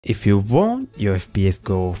If you want your FPS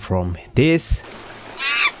go from this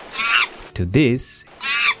to this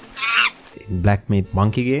in Black Myth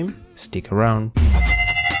Monkey game, stick around.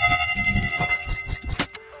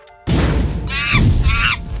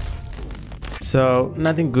 So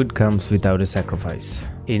nothing good comes without a sacrifice.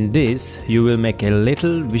 In this, you will make a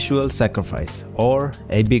little visual sacrifice or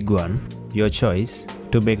a big one, your choice,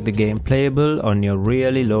 to make the game playable on your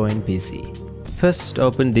really low-end PC. First,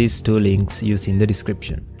 open these two links using the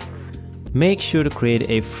description. Make sure to create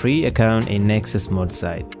a free account in Nexus mod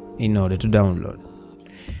site in order to download.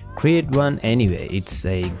 Create one anyway, it's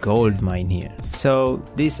a gold mine here. So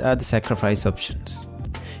these are the sacrifice options.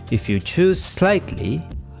 If you choose slightly,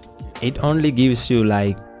 it only gives you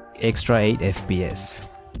like extra 8 FPS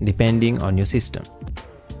depending on your system.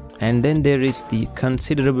 And then there is the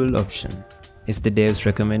considerable option. It's the dev's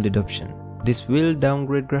recommended option. This will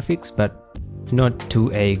downgrade graphics but not to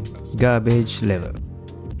a garbage level.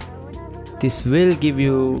 This will give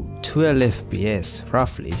you 12 FPS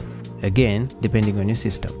roughly, again depending on your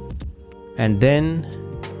system. And then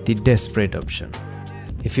the desperate option.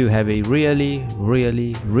 If you have a really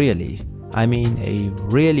I mean a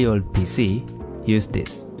really old PC, use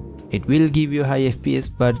this. It will give you high FPS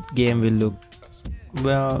but game will look,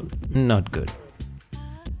 well, not good.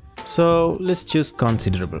 So let's choose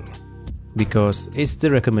considerable because it's the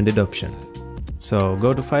recommended option. So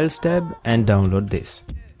go to Files tab and download this.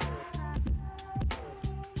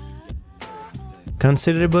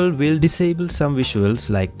 Considerable will disable some visuals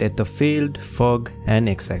like depth of field, fog and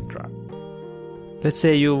etc. Let's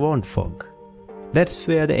say you want fog. That's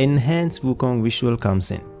where the enhanced Wukong visual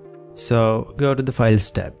comes in. So go to the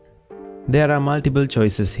Files tab. There are multiple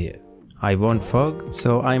choices here. I want fog,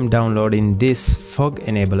 so I'm downloading this fog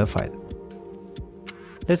enabler file.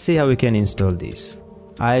 Let's see how we can install this.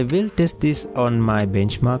 I will test this on my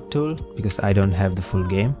Benchamark tool because I don't have the full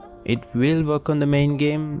game. It will work on the main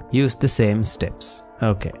game, use the same steps.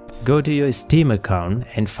 Okay, go to your Steam account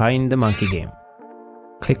and find the monkey game.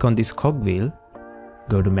 Click on this cogwheel,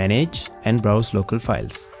 go to Manage and browse local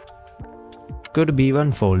files. Go to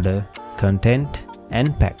B1 folder, Content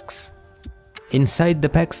and Packs. Inside the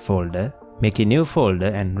Packs folder, make a new folder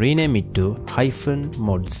and rename it to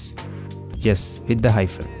 -mods. Yes, with the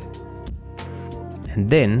hyphen. And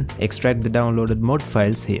then extract the downloaded mod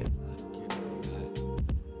files here.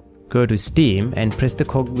 Go to Steam and press the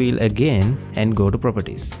cogwheel again and go to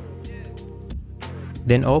Properties.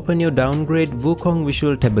 Then open your Downgrade Wukong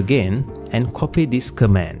Visual tab again and copy this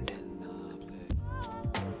command.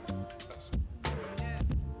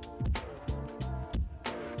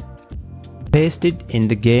 Paste it in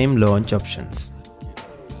the game launch options.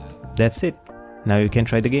 That's it. Now you can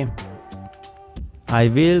try the game. I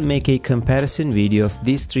will make a comparison video of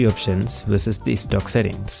these three options versus the stock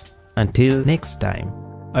settings. Until next time.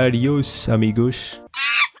 Adios amigos.